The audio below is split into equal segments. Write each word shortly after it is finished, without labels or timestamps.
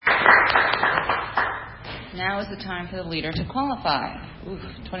Now is the time for the leader to qualify.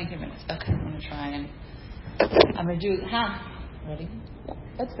 23 minutes. Okay, I'm going to try and... I'm going to do... Ready?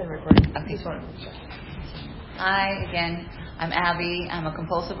 That's been recorded. Okay. Hi, again. I'm Abby. I'm a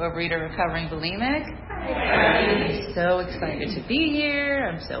compulsive overeater recovering bulimic. I'm so excited to be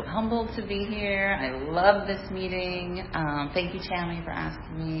here. I'm so humbled to be here. I love this meeting. Thank you, Tammy, for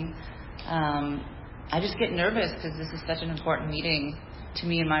asking me. I just get nervous because this is such an important meeting to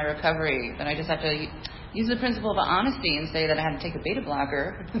me in my recovery that I just have to use the principle of honesty and say that I had to take a beta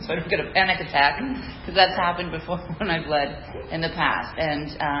blocker so I don't get a panic attack, because that's happened before when I've bled in the past.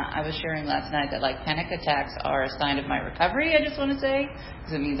 And I was sharing last night that panic attacks are a sign of my recovery, I just want to say,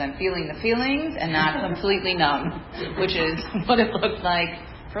 because it means I'm feeling the feelings and not completely numb, which is what it looked like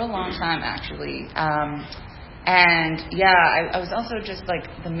for a long time, actually. I was also just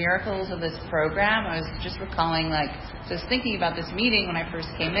the miracles of this program. I was just recalling, so I was thinking about this meeting when I first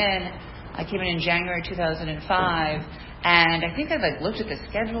came in. I came in January 2005, and I think I looked at the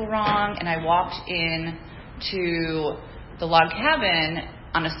schedule wrong, and I walked in to the log cabin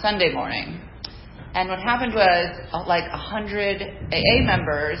on a Sunday morning. And what happened was 100 AA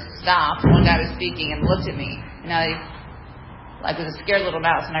members stopped. One guy was speaking and looked at me, and I was a scared little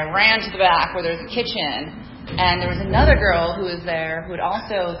mouse, and I ran to the back where there was a kitchen, and there was another girl who was there who had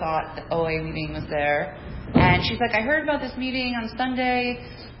also thought the OA meeting was there, and she's like, I heard about this meeting on Sunday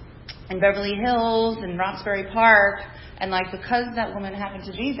in Beverly Hills and Roxbury Park, and because that woman happened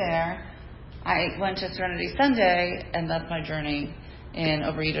to be there, I went to Serenity Sunday, and that's my journey in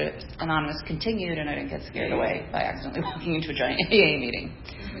Overeaters Anonymous continued, and I didn't get scared away by accidentally walking into a giant AA meeting.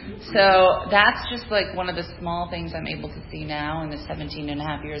 So that's just one of the small things I'm able to see now in the 17 and a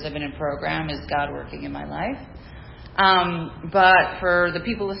half years I've been in program, is God working in my life. But for the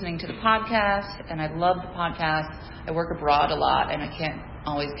people listening to the podcast, and I love the podcast, I work abroad a lot, and I can't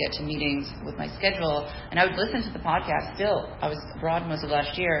always get to meetings with my schedule, and I would listen to the podcast still. I was abroad most of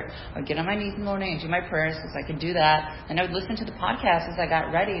last year. I would get on my knees in the morning and do my prayers because I could do that, and I would listen to the podcast as I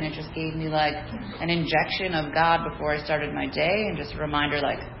got ready, and it just gave me an injection of God before I started my day, and just a reminder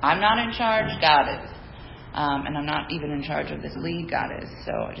I'm not in charge, God is. And I'm not even in charge of this lead, God is.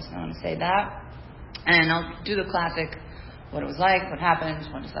 So I just want to say that. And I'll do the classic, what it was like, what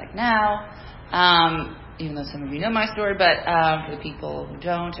happened, what it's like now. Even though some of you know my story, but for the people who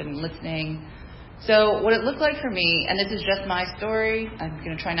don't and listening. So what it looked like for me, and this is just my story, I'm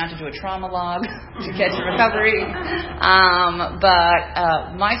going to try not to do a trauma log to get to recovery,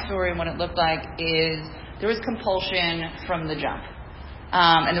 but my story and what it looked like is there was compulsion from the jump.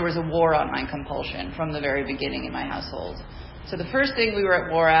 And there was a war on my compulsion from the very beginning in my household. So the first thing we were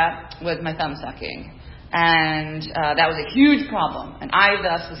at war at was my thumb sucking. And that was a huge problem. And I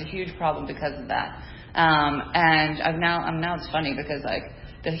thus was a huge problem because of that. And now it's funny because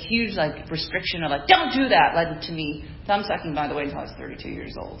the huge restriction of don't do that led to me thumb sucking, by the way, until I was 32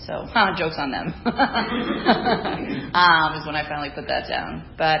 years old. So jokes on them. Is when I finally put that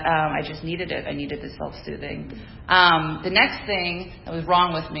down. But I just needed it. I needed the self-soothing. The next thing that was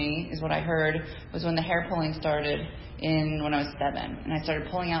wrong with me is what I heard was when the hair pulling started when I was 7, and I started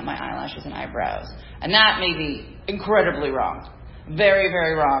pulling out my eyelashes and eyebrows, and that made me incredibly wrong. Very,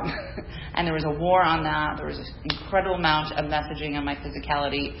 very wrong. And there was a war on that. There was an incredible amount of messaging on my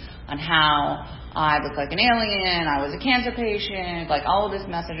physicality, on how I looked like an alien, I was a cancer patient, all of this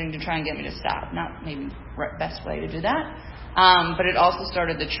messaging to try and get me to stop. Not maybe the best way to do that. But it also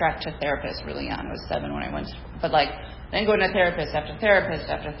started the trek to therapist really young. I was 7 when I went. But then going to therapist after therapist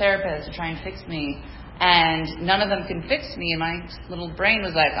after therapist to try and fix me. And none of them can fix me. And my little brain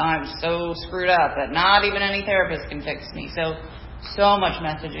was I'm so screwed up that not even any therapist can fix me. So much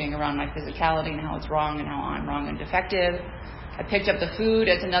messaging around my physicality and how it's wrong and how I'm wrong and defective. I picked up the food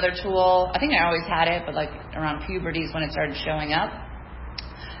as another tool. I think I always had it, but around puberty is when it started showing up.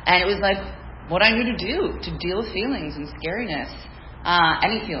 And it was what I knew to do to deal with feelings and scariness.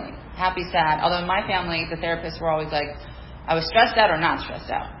 Any feeling, happy, sad. Although in my family, the therapists were always I was stressed out or not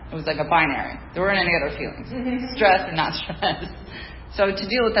stressed out. It was a binary. There weren't any other feelings. Stressed and not stressed. So to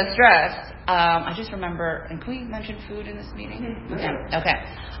deal with that stress, I just remember, and can we mention food in this meeting? Yeah. Okay.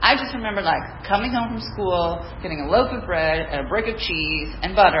 I just remember coming home from school, getting a loaf of bread and a brick of cheese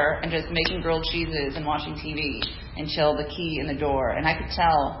and butter and just making grilled cheeses and watching TV until the key in the door. And I could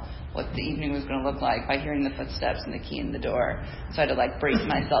tell what the evening was going to look like by hearing the footsteps and the key in the door. So I had to brace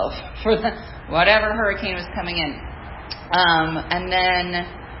myself for whatever hurricane was coming in. And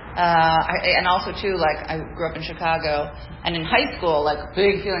then... and also too, I grew up in Chicago, and in high school,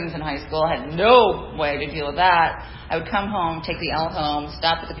 big feelings in high school, I had no way to deal with that. I would come home, take the L home,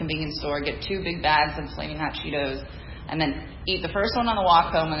 stop at the convenience store, get 2 big bags of Flaming Hot Cheetos, and then eat the first one on the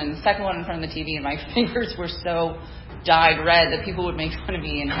walk home and then the second one in front of the TV, and my fingers were so dyed red that people would make fun of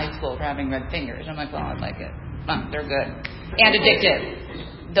me in high school for having red fingers. I'm like, well, I like it. They're good. And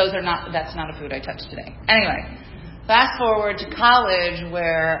addictive. That's not a food I touch today. Anyway, fast forward to college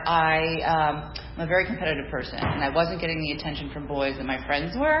where I'm a very competitive person and I wasn't getting the attention from boys that my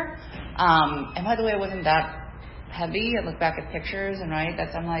friends were. And by the way, I wasn't that heavy. I look back at pictures and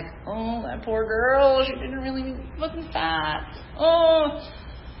I'm like, oh, that poor girl, she wasn't fat. Oh.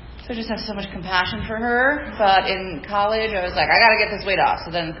 So I just have so much compassion for her. But in college, I was like, I got to get this weight off.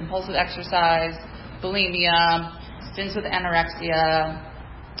 So then compulsive exercise, bulimia, stints with anorexia.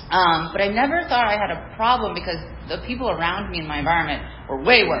 But I never thought I had a problem because the people around me in my environment were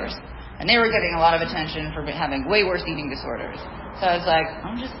way worse. And they were getting a lot of attention for having way worse eating disorders. So I was like,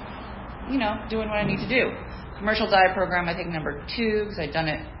 I'm just, doing what I need to do. Commercial diet program, I think number 2, because I'd done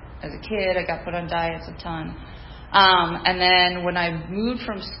it as a kid. I got put on diets a ton. And then when I moved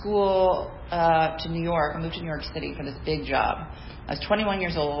from school to New York, I moved to New York City for this big job. I was 21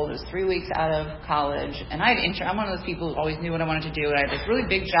 years old. It was 3 weeks out of college. And I'm one of those people who always knew what I wanted to do. And I had this really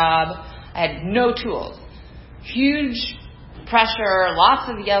big job. I had no tools. Huge pressure, lots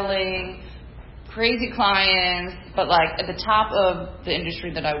of yelling, crazy clients. But at the top of the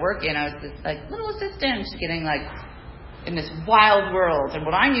industry that I work in, I was this little assistant getting in this wild world. And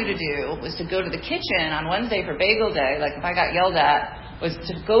what I knew to do was to go to the kitchen on Wednesday for bagel day, if I got yelled at, was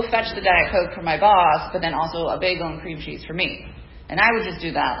to go fetch the Diet Coke for my boss, but then also a bagel and cream cheese for me. And I would just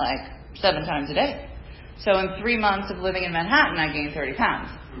do that 7 times a day. So in 3 months of living in Manhattan, I gained 30 pounds.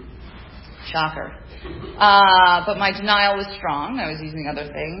 Shocker. But my denial was strong. I was using other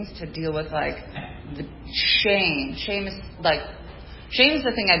things to deal with the shame. Shame is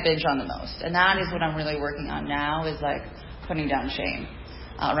the thing I binge on the most. And that is what I'm really working on now is putting down shame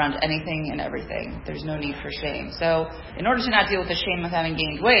around anything and everything. There's no need for shame. So in order to not deal with the shame of having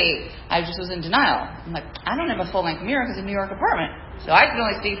gained weight, I just was in denial. I'm like, I don't have a full-length mirror because it's a New York apartment. So I could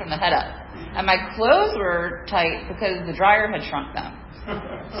only see from the head up. And my clothes were tight because the dryer had shrunk them.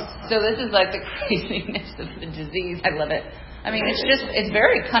 So this is the craziness of the disease. I love it. I mean, it's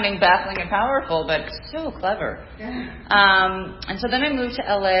very cunning, baffling, and powerful, but so clever. And so then I moved to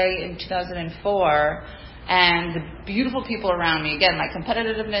LA in 2004, and the beautiful people around me, again, my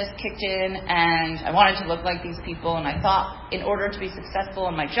competitiveness kicked in, and I wanted to look like these people, and I thought in order to be successful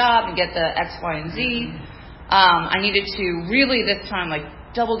in my job and get the X, Y, and Z, I needed to really this time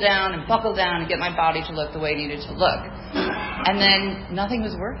double down and buckle down and get my body to look the way it needed to look. And then nothing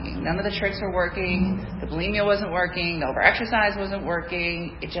was working. None of the tricks were working. The bulimia wasn't working. The overexercise wasn't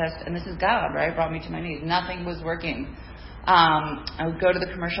working. And this is God, right? Brought me to my knees. Nothing was working. I would go to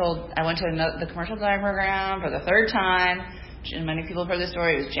I went to the commercial diet program for the 3rd time. And many people have heard this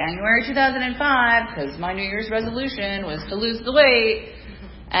story. It was January 2005 because my New Year's resolution was to lose the weight.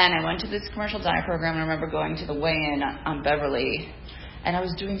 And I went to this commercial diet program, and I remember going to the weigh-in on Beverly. And I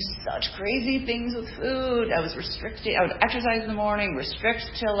was doing such crazy things with food. I was restricted. I would exercise in the morning, restrict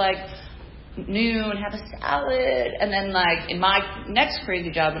till noon, have a salad. And then in my next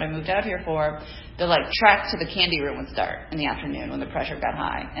crazy job that I moved out here for, the trek to the candy room would start in the afternoon when the pressure got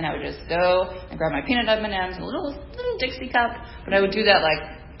high. And I would just go and grab my peanut M&Ms in a little Dixie cup. But I would do that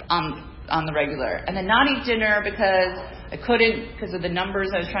on the regular. And then not eat dinner because I couldn't because of the numbers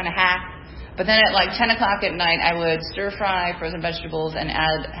I was trying to hack. But then at 10 o'clock at night, I would stir fry frozen vegetables and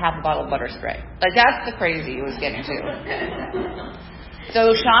add half a bottle of butter spray. That's the crazy it was getting to.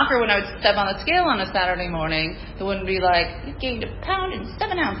 So shocker, when I would step on the scale on a Saturday morning, it wouldn't be you gained 1 pound and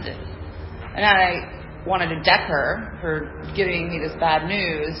 7 ounces. And I wanted to deck her for giving me this bad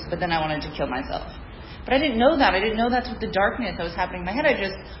news, but then I wanted to kill myself. But I didn't know that. I didn't know that's what the darkness that was happening in my head. I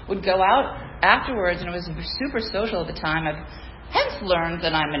just would go out afterwards, and it was super social at the time. I've hence learned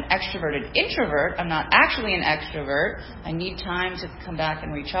that I'm an extroverted introvert. I'm not actually an extrovert. I need time to come back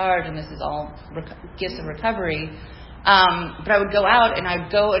and recharge, and this is all gifts of recovery. But I would go out, and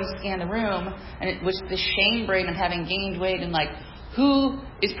I'd go and scan the room, and it was the shame brain of having gained weight, and who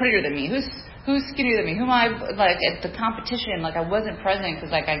is prettier than me? Who's skinnier than me? Who am I, at the competition? I wasn't present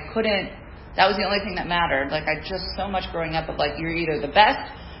because, I couldn't, that was the only thing that mattered. I just so much growing up of, you're either the best,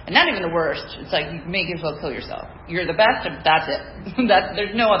 and not even the worst. It's you may as well kill yourself. You're the best, and that's it.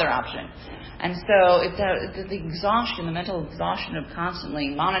 There's no other option. And so it's the exhaustion, the mental exhaustion of constantly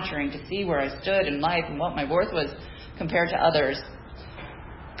monitoring to see where I stood in life and what my worth was compared to others.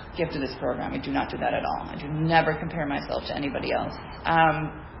 Gift of this program. I do not do that at all. I do never compare myself to anybody else.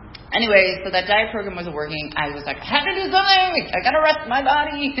 Anyway, so that diet program wasn't working. I was I have to do something. I got to rest my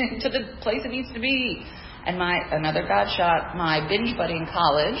body to the place it needs to be. And another God shot, my binge buddy in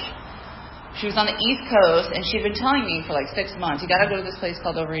college She was on the East Coast, and she'd been telling me for like 6 months, you got to go to this place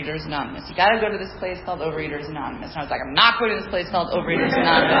called Overeaters Anonymous. You got to go to this place called Overeaters Anonymous. And I was like, I'm not going to this place called Overeaters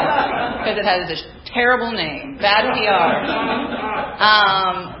Anonymous because it has this terrible name, bad PR.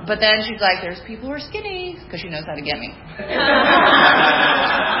 But then she's like, there's people who are skinny because she knows how to get me.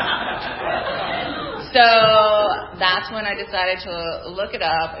 So that's when I decided to look it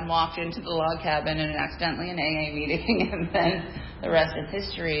up and walked into the log cabin and accidentally an AA meeting, and then the rest is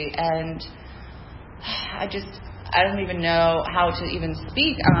history. And I don't even know how to even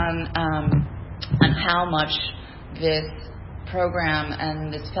speak on how much this program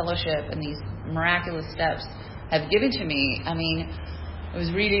and this fellowship and these miraculous steps have given to me. I mean, I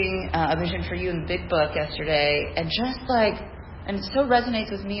was reading A Vision for You in the Big Book yesterday, and and it so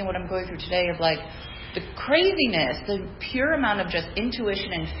resonates with me and what I'm going through today of like the craziness, the pure amount of just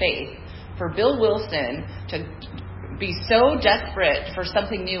intuition and faith for Bill Wilson to be so desperate for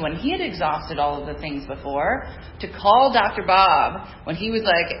something new when he had exhausted all of the things before, to call Dr. Bob when he was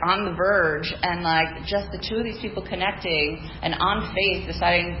like on the verge, and like just the two of these people connecting and on faith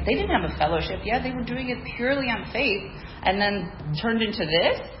deciding they didn't have a fellowship yet, they were doing it purely on faith, and then turned into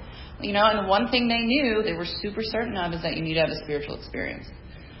this, and the one thing they knew, they were super certain of, is that you need to have a spiritual experience.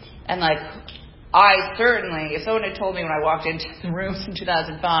 And like, I certainly, if someone had told me when I walked into the rooms in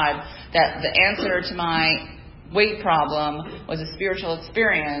 2005 that the answer to my weight problem was a spiritual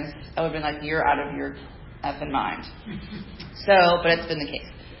experience, I would have been like, you're out of your effing mind. But it's been the case.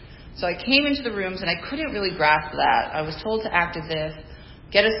 So I came into the rooms and I couldn't really grasp that. I was told to act as if,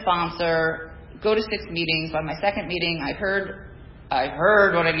 get a sponsor, go to 6 meetings. By my second meeting, I heard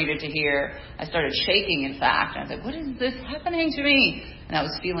what I needed to hear. I started shaking, in fact. And I was like, what is this happening to me? And that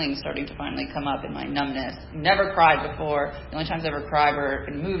was feelings starting to finally come up in my numbness. Never cried before. The only times I ever cried were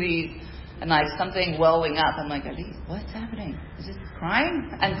in movies. And like something welling up. I'm like, what's happening? Is this crying?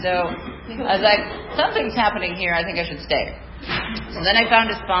 And so I was like, something's happening here. I think I should stay. So then I found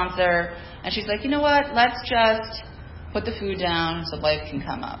a sponsor. And she's like, you know what? Let's just put the food down so life can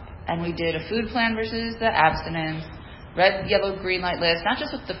come up. And we did a food plan versus the abstinence. Red, yellow, green light list. Not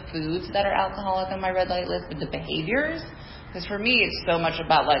just with the foods that are alcoholic on my red light list, but the behaviors. Because for me, it's so much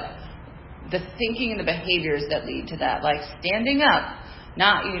about like the thinking and the behaviors that lead to that. Like standing up.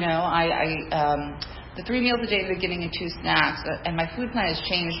 Not, the 3 meals a day at the beginning and 2 snacks. And my food plan has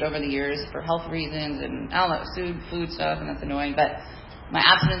changed over the years for health reasons and I don't know, food stuff, and that's annoying. But my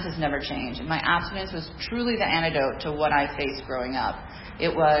abstinence has never changed. And my abstinence was truly the antidote to what I faced growing up.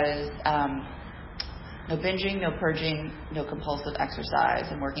 It was no binging, no purging, no compulsive exercise,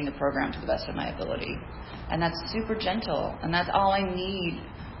 and working the program to the best of my ability. And that's super gentle. And that's all I need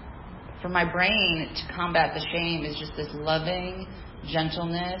for my brain to combat the shame, is just this loving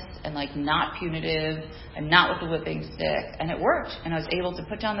gentleness and like not punitive and not with the whipping stick. And it worked. And I was able to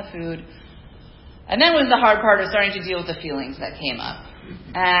put down the food. And then was the hard part of starting to deal with the feelings that came up.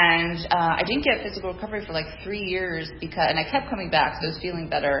 And I didn't get physical recovery for like 3 years and I kept coming back, so I was feeling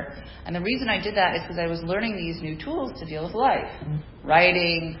better. And the reason I did that is because I was learning these new tools to deal with life.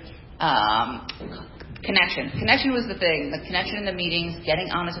 Writing, connection. Connection was the thing. The connection in the meetings, getting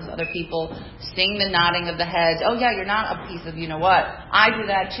honest with other people, seeing the nodding of the heads. Oh yeah, you're not a piece of you know what. I do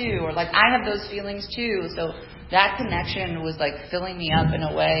that too. Or like, I have those feelings too. So that connection was like filling me up in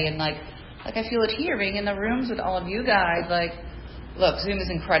a way. And like I feel it here, being in the rooms with all of you guys. Like, look, Zoom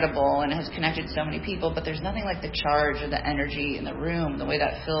is incredible and it has connected so many people, but there's nothing like the charge or the energy in the room, the way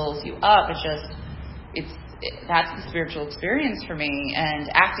that fills you up. That's the spiritual experience for me. And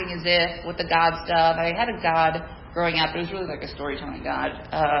acting as if with the God stuff. I had a God growing up, but it was really like a storytelling God.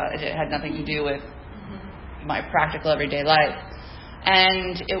 It had nothing to do with my practical everyday life.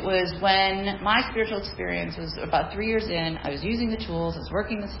 And it was when my spiritual experience was about 3 years in, I was using the tools, I was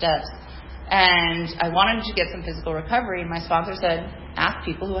working the steps, and I wanted to get some physical recovery, and my sponsor said, ask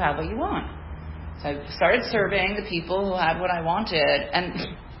people who have what you want. So I started serving the people who had what I wanted, and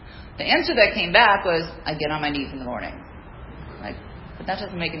the answer that came back was, I get on my knees in the morning. But that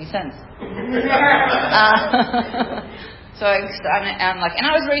doesn't make any sense. So I'm like, and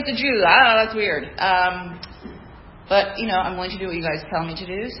I was raised a Jew. That's weird. But, I'm willing to do what you guys tell me to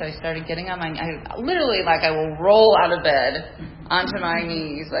do. So I started getting on I will roll out of bed onto my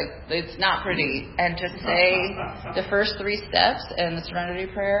knees. Like, it's not pretty. And to say the first 3 steps and the Serenity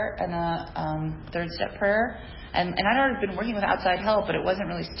Prayer and the 3rd step prayer. And I'd already been working with outside help, but it wasn't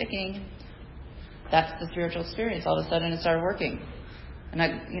really sticking. That's the spiritual experience. All of a sudden it started working. And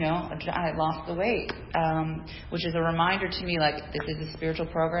I lost the weight, which is a reminder to me, like, this is a spiritual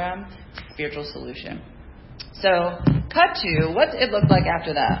program, it's a spiritual solution. So, cut to what it looked like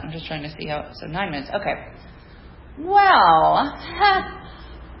after that. I'm just trying to see 9 minutes. Okay. Well,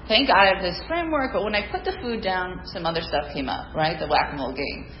 thank God I have this framework, but when I put the food down, some other stuff came up, right? The whack-a-mole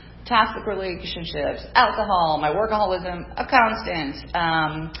game. Toxic relationships, alcohol, my workaholism, a constant,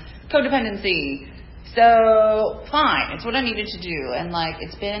 codependency. So, fine, it's what I needed to do. And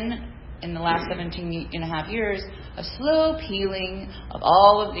it's been, in the last 17 and a half years, a slow peeling of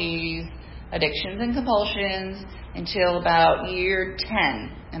all of these addictions and compulsions until about year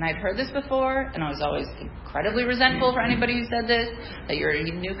 10. And I'd heard this before, and I was always incredibly resentful for anybody who said this, that you're a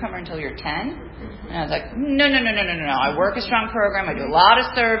newcomer until you're 10. And I was like, no. I work a strong program. I do a lot of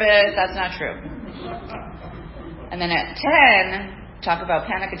service. That's not true. And then at 10, talk about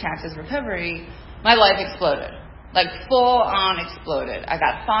panic attacks as recovery, my life exploded. Full on exploded. I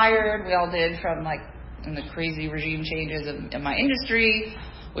got fired. We all did from in the crazy regime changes in my industry,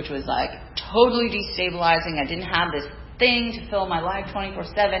 which was totally destabilizing. I didn't have this thing to fill my life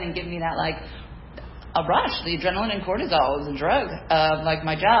 24/7 and give me that a rush. The adrenaline and cortisol was a drug of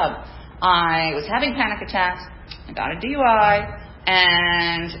my job. I was having panic attacks. I got a DUI,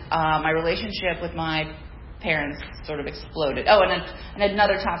 and my relationship with my parents sort of exploded. Oh, and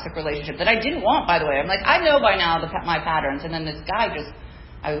another toxic relationship that I didn't want, by the way. I'm I know by now my patterns, and then this guy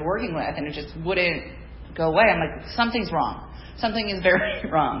I was working with, and it just wouldn't go away. I'm something's wrong. Something is very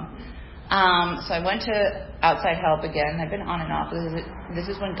wrong. So I went to outside help again. I've been on and off. This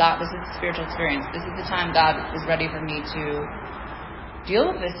is when God, this is a spiritual experience. This is the time God was ready for me to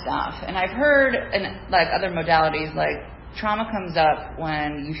deal with this stuff. And I've heard, other modalities, trauma comes up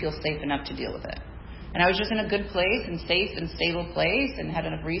when you feel safe enough to deal with it. And I was just in a good place and safe and stable place and had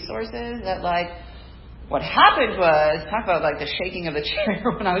enough resources that what happened was, talk about the shaking of the chair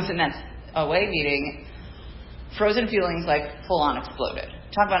when I was in that OA meeting, frozen feelings full on exploded.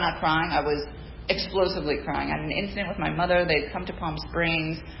 Talk about not crying. I was explosively crying. I had an incident with my mother. They'd come to Palm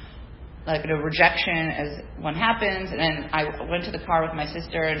Springs, a rejection as one happens. And then I went to the car with my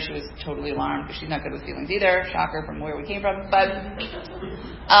sister, and she was totally alarmed because she's not good with feelings either. Shocker from where we came from. But she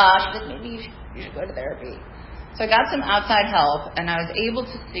said, maybe you should go to therapy. So I got some outside help, and I was able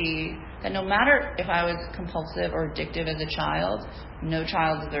to see that no matter if I was compulsive or addictive as a child, no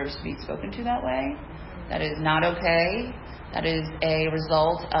child deserves to be spoken to that way. That is not okay. That is a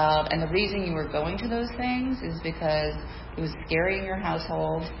result of, and the reason you were going to those things is because it was scary in your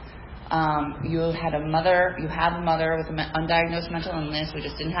household. You have a mother with an undiagnosed mental illness. We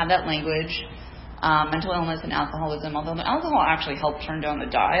just didn't have that language. Mental illness and alcoholism, although the alcohol actually helped turn down the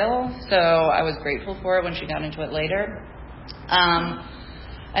dial. So I was grateful for it when she got into it later.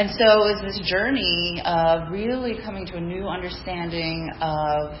 And so it was this journey of really coming to a new understanding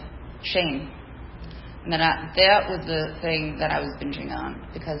of shame. And that was the thing that I was binging on,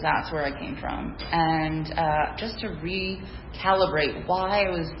 because that's where I came from. And just to recalibrate why I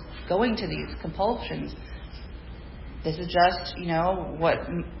was going to these compulsions. This is just, what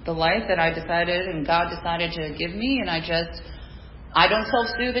the life that I decided and God decided to give me. And I don't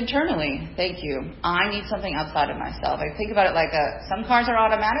self-soothe internally. Thank you. I need something outside of myself. I think about it some cars are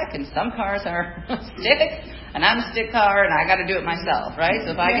automatic and some cars are stick. And I'm a stick car and I got to do it myself, right?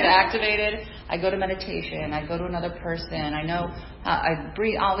 So if I get activated, I go to meditation. I go to another person. I know I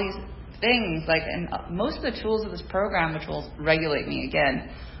breathe all these things. And most of the tools of this program, which will regulate me again.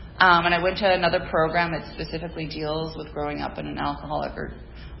 And I went to another program that specifically deals with growing up in an alcoholic or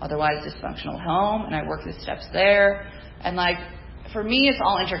otherwise dysfunctional home. And I worked the steps there. And for me, it's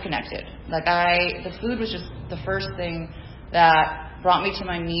all interconnected. The food was just the first thing that brought me to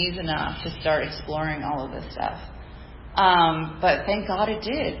my knees enough to start exploring all of this stuff. But thank God it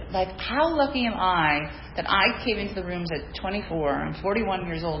did. How lucky am I that I came into the rooms at 24. I'm 41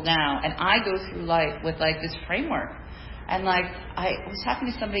 years old now, and I go through life with this framework. And I was talking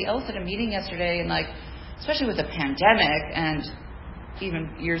to somebody else at a meeting yesterday, and especially with the pandemic and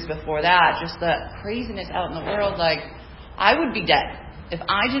even years before that, just the craziness out in the world, I would be dead. If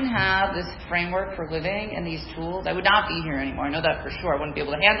I didn't have this framework for living and these tools, I would not be here anymore. I know that for sure. I wouldn't be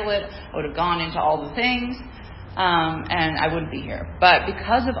able to handle it. I would have gone into all the things, and I wouldn't be here. But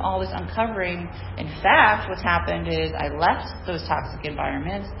because of all this uncovering, in fact, what's happened is I left those toxic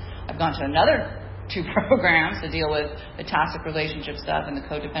environments. I've gone to another 2 programs to deal with the toxic relationship stuff and the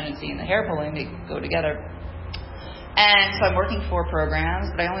codependency and the hair pulling. They go together. And so I'm working 4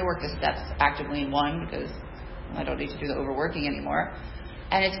 programs, but I only work the steps actively in 1 because I don't need to do the overworking anymore.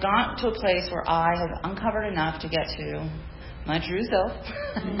 And it's gone to a place where I have uncovered enough to get to my true self.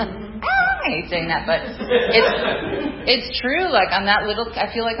 I hate saying that, but it's true.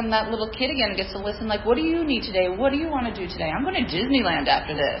 I feel like I'm that little kid again who gets to listen. What do you need today? What do you want to do today? I'm going to Disneyland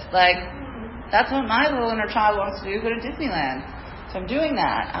after this. That's what my little inner child wants to do, go to Disneyland. So I'm doing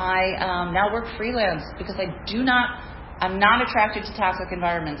that. I now work freelance because I do not I'm not attracted to toxic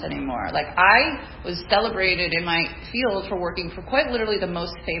environments anymore. Like, I was celebrated in my field for working for quite literally the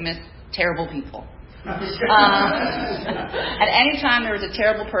most famous, terrible people. At any time there was a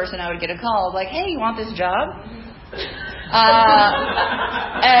terrible person, I would get a call like, hey, you want this job?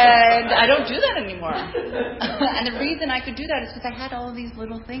 And I don't do that anymore. And the reason I could do that is because I had all of these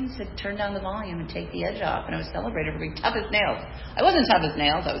little things to turn down the volume and take the edge off, and I was celebrated for being tough as nails. I wasn't tough as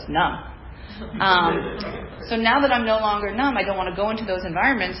nails, I was numb. So now that I'm no longer numb, I don't want to go into those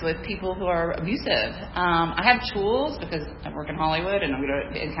environments with people who are abusive. I have tools because I work in Hollywood and I'm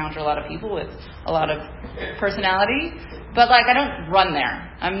going to encounter a lot of people with a lot of personality, but like, I don't run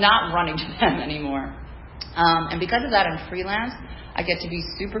there. I'm not running to them anymore. And because of that, I'm freelance. I get to be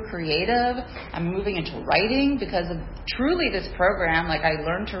super creative. I'm moving into writing because of truly this program. Like, I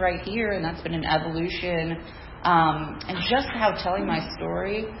learned to write here, and that's been an evolution. And just how telling my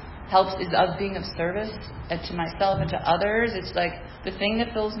story helps is of being of service to myself and to others. It's like the thing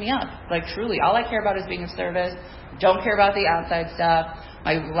that fills me up. Like, truly, all I care about is being of service. Don't care about the outside stuff.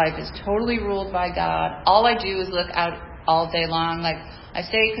 My life is totally ruled by God. All I do is look out all day long. Like, I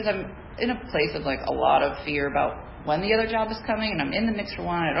say, because I'm in a place of like a lot of fear about when the other job is coming, and I'm in the mix for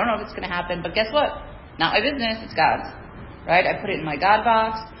one. I don't know if it's going to happen, but guess what? Not my business. It's God's. Right? I put it in my God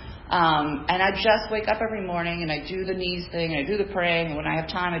box. And I just wake up every morning and I do the knees thing, and I do the praying, and when I have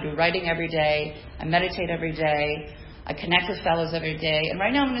time I do writing every day, I meditate every day, I connect with fellows every day, and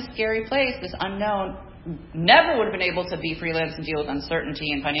right now I'm in a scary place, this unknown. Never would have been able to be freelance and deal with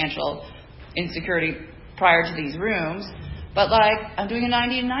uncertainty and financial insecurity prior to these rooms, but like, I'm doing a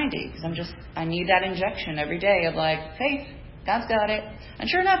 90 and 90 because I need that injection every day of like, faith, God's got it. And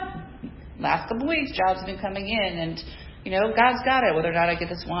sure enough, last couple of weeks jobs have been coming in, and God's got it. Whether or not I get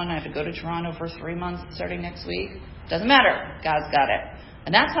this one, I have to go to Toronto for 3 months starting next week. Doesn't matter. God's got it.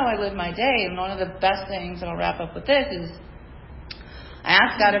 And that's how I live my day. And one of the best things, and I'll wrap up with this, is I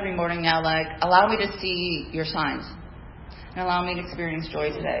ask God every morning now, like, allow me to see your signs. And allow me to experience joy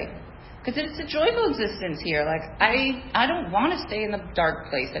today. Because it's a joyful existence here. Like, I don't want to stay in the dark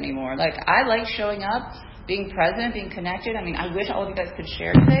place anymore. Like, I like showing up, being present, being connected. I mean, I wish all of you guys could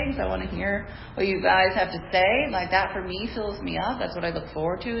share things. I want to hear what you guys have to say. Like, that for me fills me up. That's what I look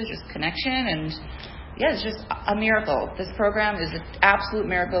forward to, is just connection. And yeah, it's just a miracle. This program is an absolute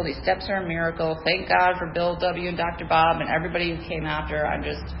miracle. These steps are a miracle. Thank God for Bill W. and Dr. Bob and everybody who came after. I'm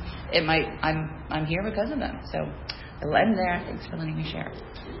here because of them. So I'll end there. Thanks for letting me share.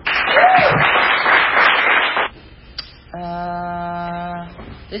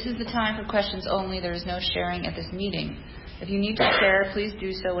 This is the time for questions only. There is no sharing at this meeting. If you need to share, please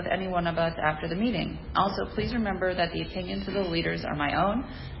do so with any one of us after the meeting. Also, please remember that the opinions of the leaders are my own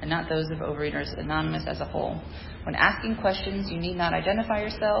and not those of Overeaters Anonymous as a whole. When asking questions, you need not identify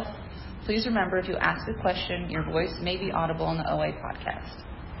yourself. Please remember, if you ask a question, your voice may be audible on the OA podcast.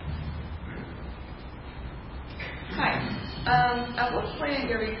 Hi. At what point in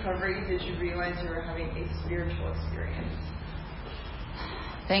your recovery did you realize you were having a spiritual experience?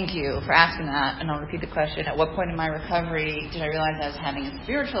 Thank you for asking that, and I'll repeat the question. At what point in my recovery did I realize I was having a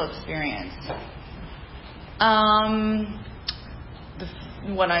spiritual experience?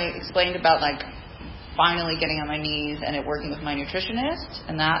 When I explained about like finally getting on my knees and it working with my nutritionist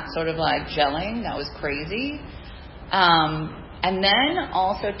and that sort of like gelling, that was crazy. And then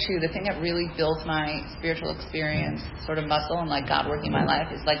also too, the thing that really built my spiritual experience sort of muscle and like God working in my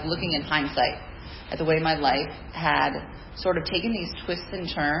life is like looking in hindsight at the way my life had sort of taken these twists and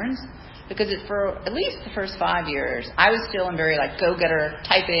turns, because for at least the first 5 years, I was still in very like go-getter,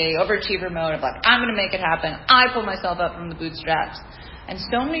 type A, overachiever mode of like, I'm going to make it happen. I pull myself up from the bootstraps. And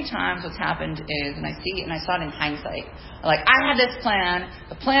so many times what's happened is, and I saw it in hindsight, like I had this plan,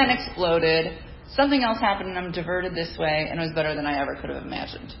 the plan exploded, something else happened and I'm diverted this way, and it was better than I ever could have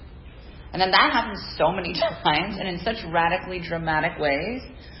imagined. And then that happens so many times and in such radically dramatic ways.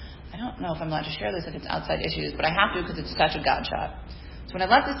 I don't know if I'm allowed to share this if it's outside issues, but I have to because it's such a God shot. So when I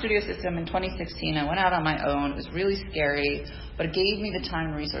left the studio system in 2016, I went out on my own. It was really scary, but it gave me the time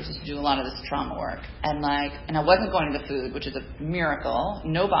and resources to do a lot of this trauma work. And I wasn't going to the food, which is a miracle,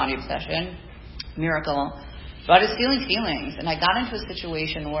 no body obsession, miracle. But I was feeling feelings, and I got into a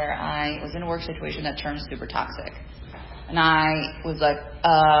situation where I was in a work situation that turned super toxic. And I was like,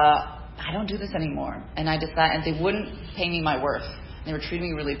 I don't do this anymore. And I decided, and they wouldn't pay me my worth. They were treating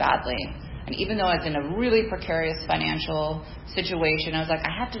me really badly. And even though I was in a really precarious financial situation, I was like,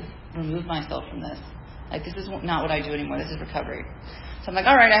 I have to remove myself from this. Like, this is not what I do anymore. This is recovery. So I'm like,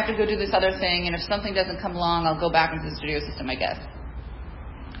 all right, I have to go do this other thing. And if something doesn't come along, I'll go back into the studio system, I guess.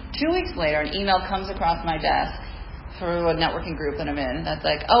 2 weeks later, an email comes across my desk through a networking group that I'm in that's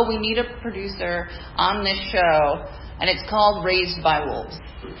like, oh, we need a producer on this show, and it's called Raised by Wolves.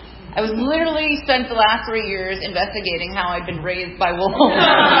 I was literally spent the last 3 years investigating how I'd been raised by wolves.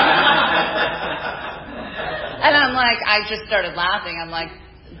 And I'm like, I just started laughing. I'm like,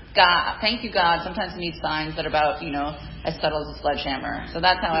 God, thank you, God. Sometimes I need signs that are about, as subtle as a sledgehammer. So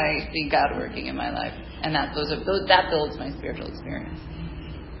that's how I see God working in my life. And that builds my spiritual experience.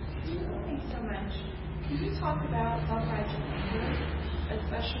 Thanks so much. Could you talk about self-righteous anger,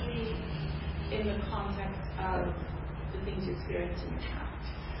 especially in the context of the things you experienced in your past?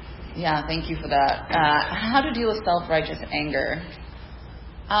 Yeah, thank you for that. How to deal with self-righteous anger.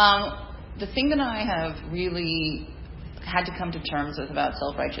 The thing that I have really had to come to terms with about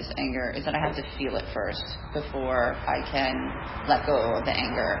self-righteous anger is that I have to feel it first before I can let go of the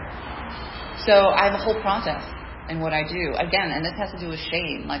anger. So I have a whole process in what I do. Again, and this has to do with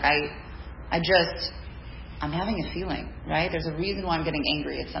shame. Like I'm having a feeling, right? There's a reason why I'm getting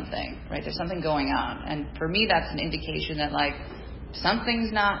angry at something, right? There's something going on. And for me, that's an indication that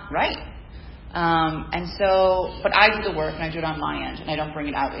something's not right. But I do the work and I do it on my end and I don't bring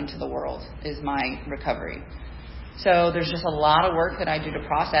it out into the world is my recovery. So there's just a lot of work that I do to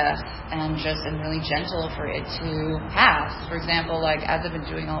process and just am really gentle for it to pass. For example, as I've been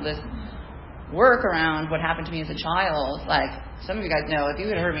doing all this work around what happened to me as a child, some of you guys know, if you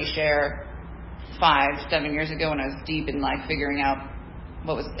had heard me share 5-7 years ago when I was deep in figuring out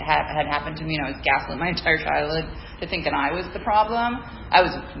what had happened to me and I was gaslit my entire childhood to think that I was the problem, I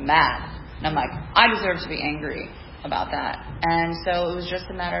was mad. And I'm like, I deserve to be angry about that. And so it was just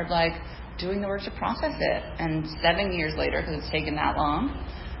a matter of doing the work to process it. And 7 years later, because it's taken that long,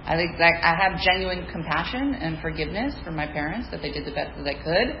 I think I have genuine compassion and forgiveness for my parents that they did the best that they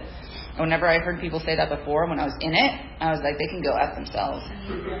could. And whenever I heard people say that before, when I was in it, I was like, they can go F themselves.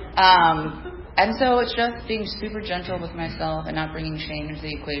 And so it's just being super gentle with myself and not bringing shame into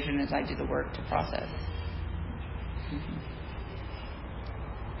the equation as I do the work to process. Mm-hmm.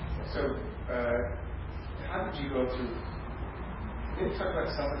 So, how did you go through? Can you talk about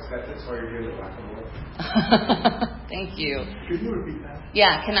self-acceptance while you're doing the whack-a-mole? Thank you. Could you repeat that?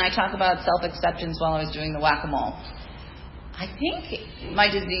 Yeah, can I talk about self-acceptance while I was doing the whack-a-mole? I think my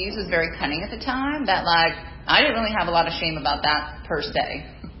disease was very cunning at the time, that I didn't really have a lot of shame about that per se,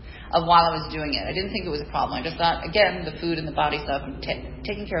 of while I was doing it. I didn't think it was a problem. I just thought, again, the food and the body stuff, I'm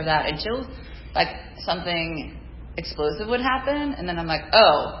taking care of that until something explosive would happen, and then I'm like,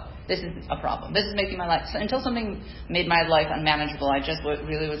 oh, this is a problem. This is making my life, so until something made my life unmanageable, I just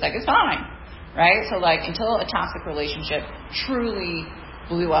really was like, it's fine, right? So until a toxic relationship truly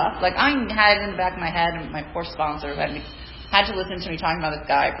blew up, I had in the back of my head, and my poor sponsor had to listen to me talking about this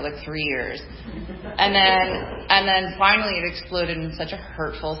guy for 3 years. And then finally it exploded in such a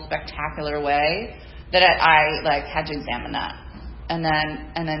hurtful, spectacular way that I had to examine that. And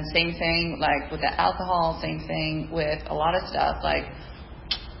then same thing with the alcohol, same thing with a lot of stuff. I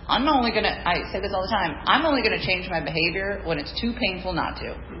say this all the time, I'm only gonna change my behavior when it's too painful not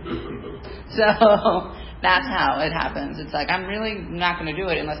to. So that's how it happens. It's I'm really not gonna do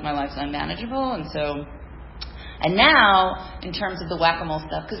it unless my life's unmanageable. And now, in terms of the whack-a-mole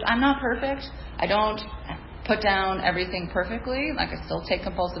stuff, because I'm not perfect, I don't put down everything perfectly. I still take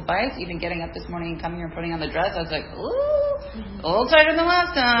compulsive bites. Even getting up this morning and coming here and putting on the dress, I was like, ooh, a little tighter than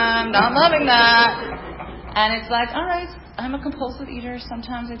last time. Not loving that. And it's all right, I'm a compulsive eater.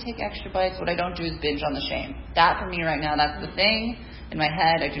 Sometimes I take extra bites. What I don't do is binge on the shame. That, for me right now, that's the thing. In my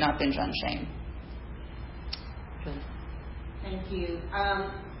head, I do not binge on shame. Thank you.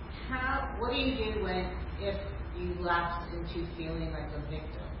 What do you do if you lapse into feeling like a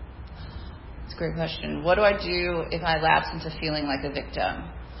victim? It's a great question. What do I do if I lapse into feeling like a victim?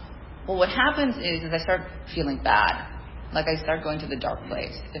 Well, what happens is I start feeling bad. I start going to the dark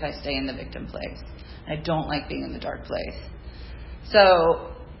place if I stay in the victim place. I don't like being in the dark place.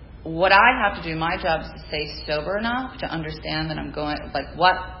 So what I have to do, my job is to stay sober enough to understand that I'm going,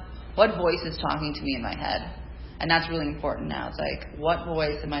 what voice is talking to me in my head? And that's really important now. It's what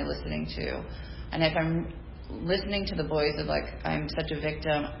voice am I listening to? And if I'm listening to the voice of I'm such a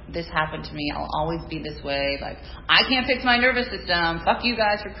victim, this happened to me, I'll always be this way, I can't fix my nervous system, fuck you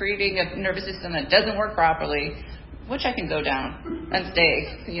guys for creating a nervous system that doesn't work properly, which I can go down and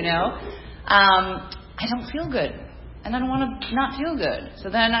stay, I don't feel good, and I don't want to not feel good. So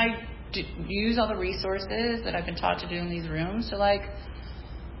then I use all the resources that I've been taught to do in these rooms to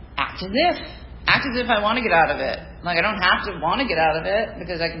act as if I want to get out of it. I don't have to want to get out of it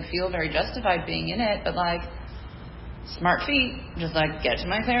because I can feel very justified being in it, but smart feet, just get to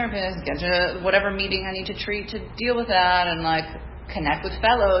my therapist, get to whatever meeting I need to treat to deal with that, and connect with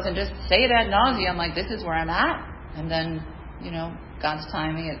fellows and just say it ad nauseum, this is where I'm at. And then, God's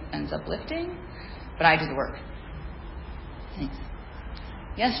timing, it ends up lifting. But I do the work. Thanks.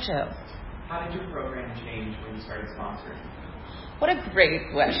 Yes, Joe? How did your program change when you started sponsoring? What a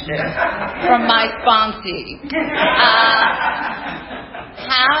great question from my sponsee.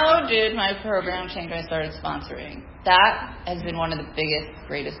 How did my program change when I started sponsoring? That has been one of the biggest,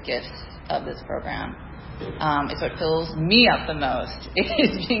 greatest gifts of this program. It's what fills me up the most,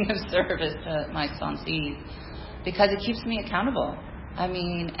 is being of service to my sponsees, because it keeps me accountable.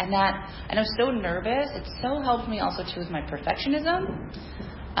 And I'm so nervous. It so helped me also too with my perfectionism,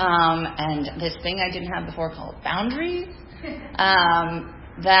 and this thing I didn't have before called boundaries.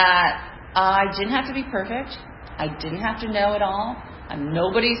 That I didn't have to be perfect. I didn't have to know it all. I'm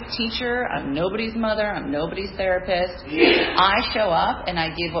nobody's teacher. I'm nobody's mother. I'm nobody's therapist. I show up and I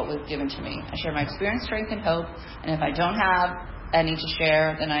give what was given to me. I share my experience, strength, and hope. And if I don't have any to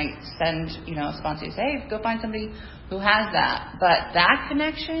share, then I send, a sponsor to say, hey, go find somebody who has that. But that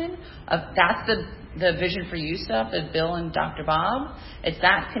connection, that's the Vision for You stuff that Bill and Dr. Bob, it's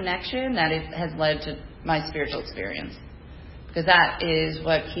that connection that has led to my spiritual experience. Because that is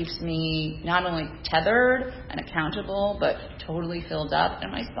what keeps me not only tethered and accountable, but totally filled up.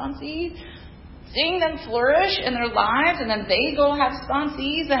 And my sponsees, seeing them flourish in their lives, and then they go have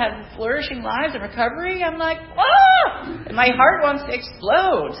sponsees that have flourishing lives and recovery, I'm like, ah! And my heart wants to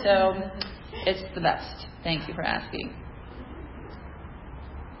explode. So it's the best. Thank you for asking.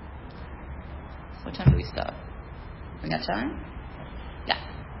 What time do we stop? We got time? Yeah.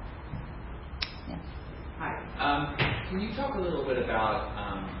 Hi. Can you talk a little bit about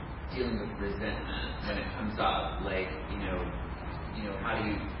dealing with resentment when it comes up? Like, how do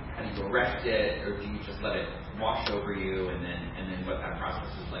you arrest it, or do you just let it wash over you, and then what that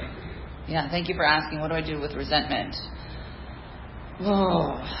process is like for you? Yeah, thank you for asking. What do I do with resentment?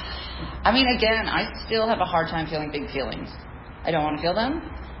 Oh. Again, I still have a hard time feeling big feelings. I don't want to feel them.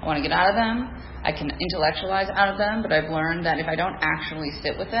 I want to get out of them. I can intellectualize out of them, but I've learned that if I don't actually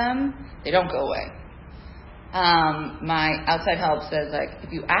sit with them, they don't go away. My outside help says,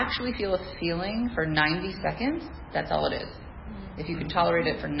 if you actually feel a feeling for 90 seconds, that's all it is. If you can tolerate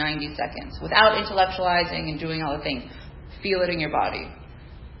it for 90 seconds without intellectualizing and doing all the things, feel it in your body.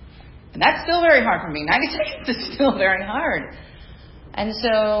 And that's still very hard for me. 90 seconds is still very hard. And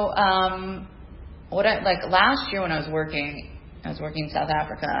so, last year when I was working in South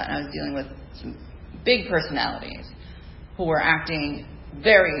Africa, and I was dealing with some big personalities who were acting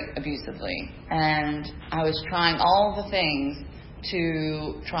very abusively, and I was trying all the things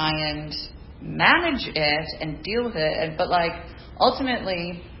to try and manage it and deal with it, but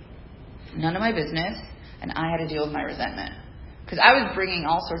ultimately none of my business, and I had to deal with my resentment, because I was bringing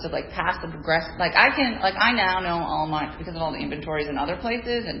all sorts of passive aggressive, I now know all my, because of all the inventories in other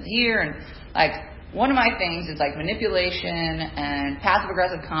places and here, and one of my things is manipulation and passive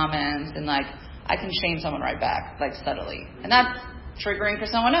aggressive comments, and I can shame someone right back, subtly, and that's triggering for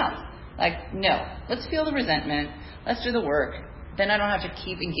someone else. No, let's feel the resentment, let's do the work, then I don't have to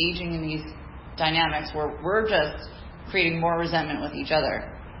keep engaging in these dynamics where we're just creating more resentment with each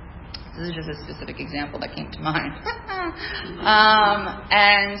other. This is just a specific example that came to mind.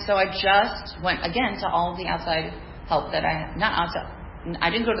 And so I just went again to all the outside help that I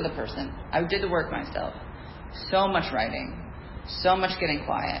didn't go to the person. I did the work myself. So much writing, so much getting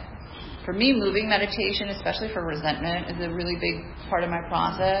quiet. For me, moving meditation, especially for resentment, is a really big part of my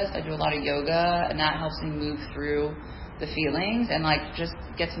process. I do a lot of yoga, and that helps me move through the feelings and just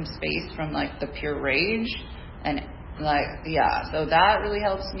get some space from the pure rage, and so that really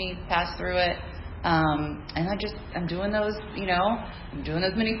helps me pass through it. And I'm doing those, I'm doing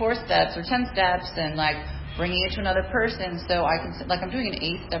those mini 4 steps or 10 steps, and bringing it to another person, so I can I'm doing an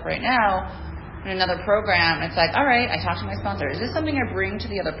 8 step right now in another program. It's all right, I talk to my sponsor. Is this something I bring to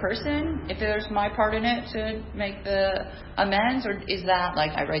the other person if there's my part in it to make the amends, or is that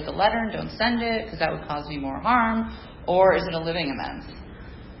I write the letter and don't send it because that would cause me more harm, or is it a living amends?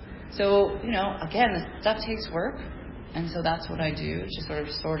 So again, this stuff takes work, and so that's what I do, just sort of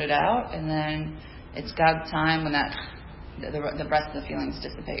sort it out, and then it's God's time when the rest of the feelings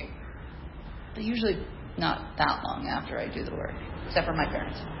dissipate. But usually not that long after I do the work, except for my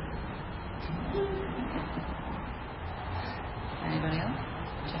parents. Anybody else?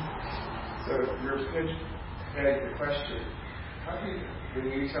 So your pitch begs the question: how do you, when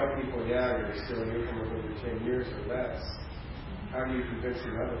you tell people, you're still in income of over 10 years or less, how do you convince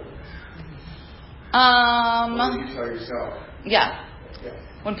them otherwise? What do you tell yourself? Yeah.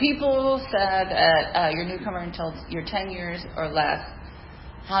 When people said you're a newcomer until you're 10 years or less,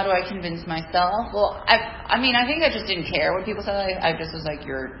 how do I convince myself? Well, I think I just didn't care when people said that. I just was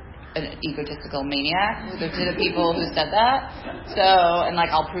an egotistical maniac. Those are the people who said that. So, and like,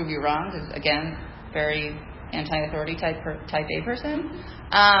 I'll prove you wrong, because again, very anti-authority type A person.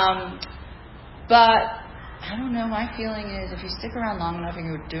 But I don't know. My feeling is if you stick around long enough and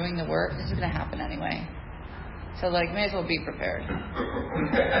you're doing the work, this is going to happen anyway. So, like, may as well be prepared.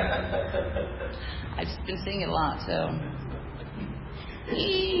 I've just been seeing it a lot, so.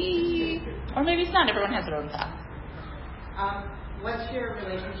 Or maybe it's not. Everyone has their own path. What's your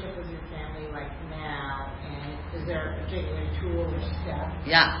relationship with your family like now? And is there a particular tool or step?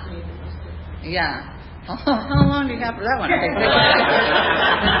 Yeah. Yeah. How long do you have for that one? Okay.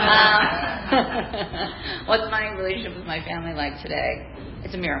 What's my relationship with my family like today?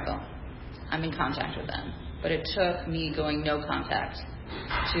 It's a miracle. I'm in contact with them. But it took me going no contact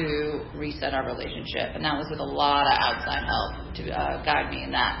to reset our relationship. And that was with a lot of outside help to guide me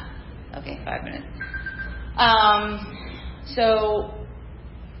in that. Okay, 5 minutes. So,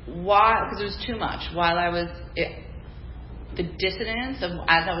 why? Because it was too much. While I was... the dissonance of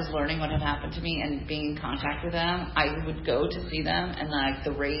as I was learning what had happened to me and being in contact with them, I would go to see them, and like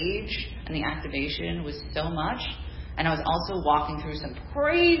the rage and the activation was so much. And I was also walking through some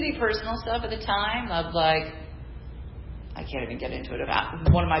crazy personal stuff at the time of like, I can't even get into it. About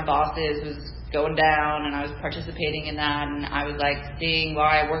one of my bosses was going down, and I was participating in that, and I was like seeing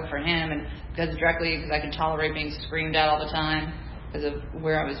why I worked for him, and because I could tolerate being screamed at all the time because of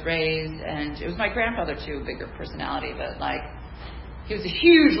where I was raised. And it was my grandfather too, bigger personality, but like he was a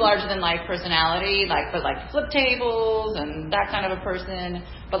huge, larger than life personality, like flip tables and that kind of a person.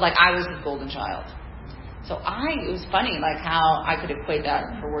 But like I was his golden child. So it was funny, like how I could equate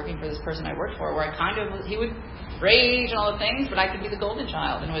that for working for this person I worked for, where he would rage and all the things, but I could be the golden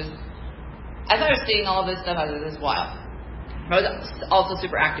child. And it was, as I was seeing all of this stuff, I was like, this is wild. I was also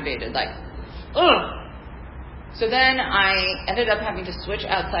super activated, like, ugh. So then I ended up having to switch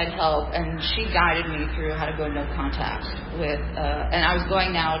outside help, and she guided me through how to go no contact with, and I was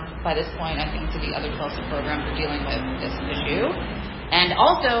going now, by this point, I think, to the other 12-step program for dealing with this issue. And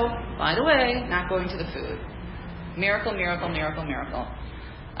also, by the way, not going to the food. Miracle, miracle, miracle, miracle.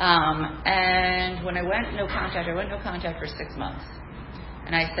 And when I went no contact for 6 months.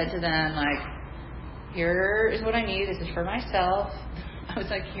 And I said to them, like, here is what I need. This is for myself. I was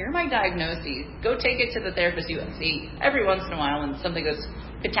like, here are my diagnoses. Go take it to the therapist you see every once in a while when something goes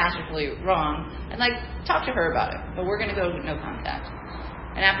catastrophically wrong. And, like, talk to her about it. But we're going to go no contact.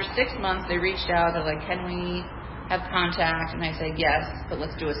 And after 6 months, they reached out. They're like, can we have contact? And I said, yes, but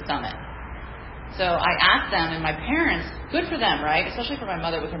let's do a summit. So I asked them, and my parents, good for them, right? Especially for my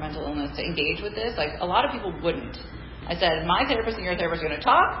mother with her mental illness, to engage with this. Like, a lot of people wouldn't. I said, my therapist and your therapist are going to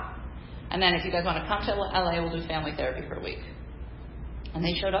talk, and then if you guys want to come to LA, we'll do family therapy for a week. And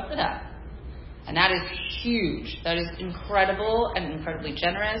they showed up for that. And that is huge. That is incredible and incredibly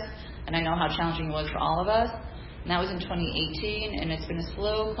generous, and I know how challenging it was for all of us. And that was in 2018, and it's been a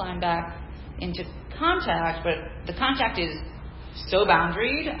slow climb back into contact, but the contact is so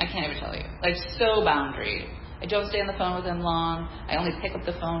boundaried, I can't even tell you. Like, so boundaried. I don't stay on the phone with them long. I only pick up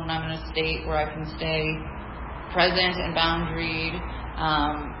the phone when I'm in a state where I can stay present and boundaried.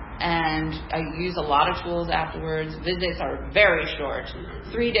 And I use a lot of tools afterwards. Visits are very short,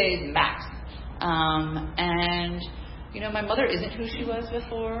 3 days max. And, you know, my mother isn't who she was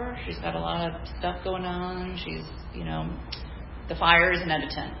before. She's got a lot of stuff going on. She's, you know, the fire isn't at a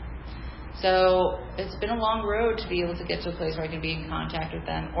 10. So it's been a long road to be able to get to a place where I can be in contact with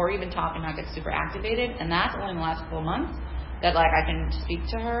them or even talk and not get super activated. And that's only in the last couple of months that, like, I can speak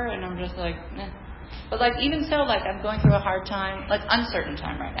to her and I'm just like, eh. But, like, even so, like, I'm going through a hard time, like, uncertain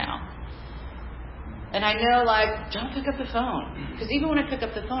time right now. And I know, like, don't pick up the phone. Because even when I pick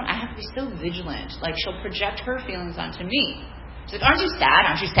up the phone, I have to be so vigilant. Like, she'll project her feelings onto me. She's like, aren't you sad?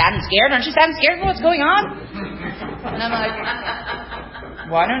 Aren't you sad and scared? Aren't you sad and scared for what's going on? And I'm like,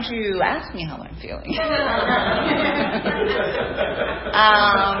 why don't you ask me how I'm feeling?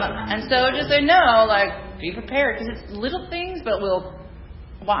 And so just say, no, like, be prepared. Because it's little things, but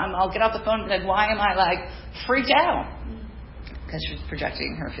I'll get off the phone and be like, why am I, like, freaked out? Because she's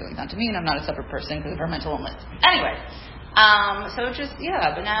projecting her feelings onto me, and I'm not a separate person because of her mental illness. Anyway, so it's just,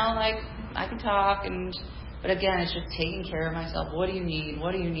 yeah, but now, like, I can talk, but again, it's just taking care of myself. What do you need?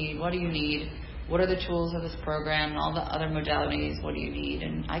 What do you need? What do you need? What are the tools of this program and all the other modalities? What do you need?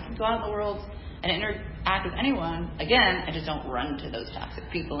 And I can go out in the world and interact with anyone. Again, I just don't run to those toxic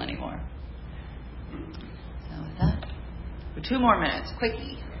people anymore. So with that, for 2 more minutes,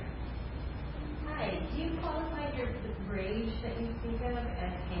 quickie. Hi, do you qualify your rage that you speak of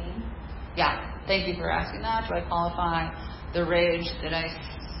as pain? Yeah, thank you for asking that. Do I qualify the rage that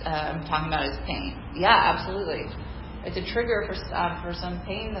I'm talking about as pain? Yeah, absolutely. it's a trigger for some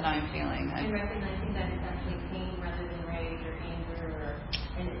pain that I'm feeling. And recognizing that it's actually pain rather than rage or anger,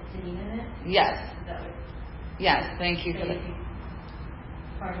 and it's sitting in it. Yes. Is that what? Yes. Thank you for that.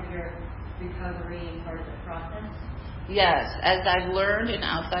 Part of your recovery and part of the process. Yes, as I've learned in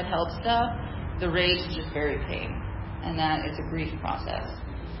outside help stuff, the rage is just very pain, and that it's a grief process,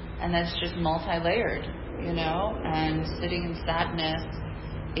 and that's just multi-layered, and sitting in sadness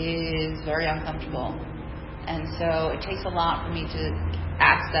is very uncomfortable, and so it takes a lot for me to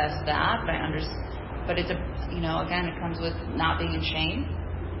access that, but it's again, it comes with not being in shame,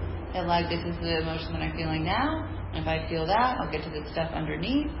 and like, this is the emotion that I'm feeling now, and if I feel that, I'll get to the stuff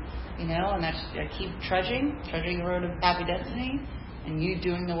underneath, and that's, I keep trudging the road of happy destiny, and you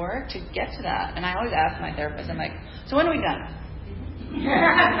doing the work to get to that. And I always ask my therapist, I'm like, so when are we done?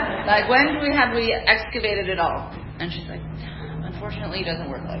 Like, when have we excavated it all? And she's like, unfortunately, it doesn't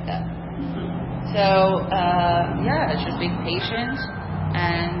work like that. So, it's just being patient,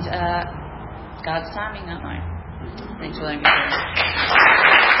 and God's timing, not mine. Thanks for letting me share.